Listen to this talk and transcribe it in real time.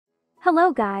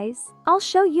Hello guys, I'll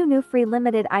show you new free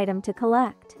limited item to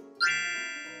collect.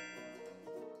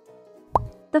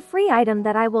 The free item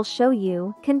that I will show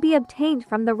you can be obtained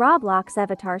from the Roblox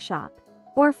avatar shop,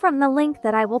 or from the link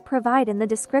that I will provide in the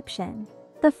description.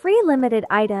 The free limited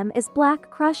item is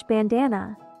Black Crush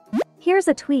Bandana. Here's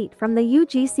a tweet from the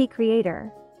𝗀𝗎𝗍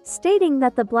creator, stating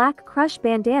that the Black Crush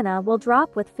Bandana will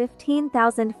drop with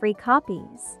 15,000 free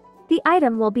copies. The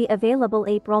item will be available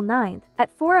April 9th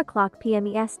at 4:00 p.m.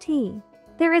 EST.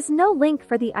 There is no link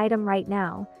for the item right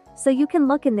now, so you can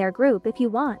look in their group if you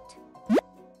want.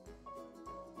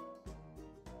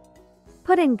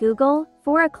 Put in Google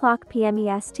 4:00 p.m.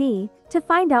 EST to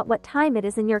find out what time it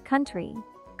is in your country.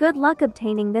 Good luck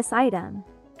obtaining this item,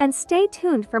 and stay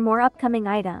tuned for more upcoming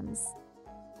items.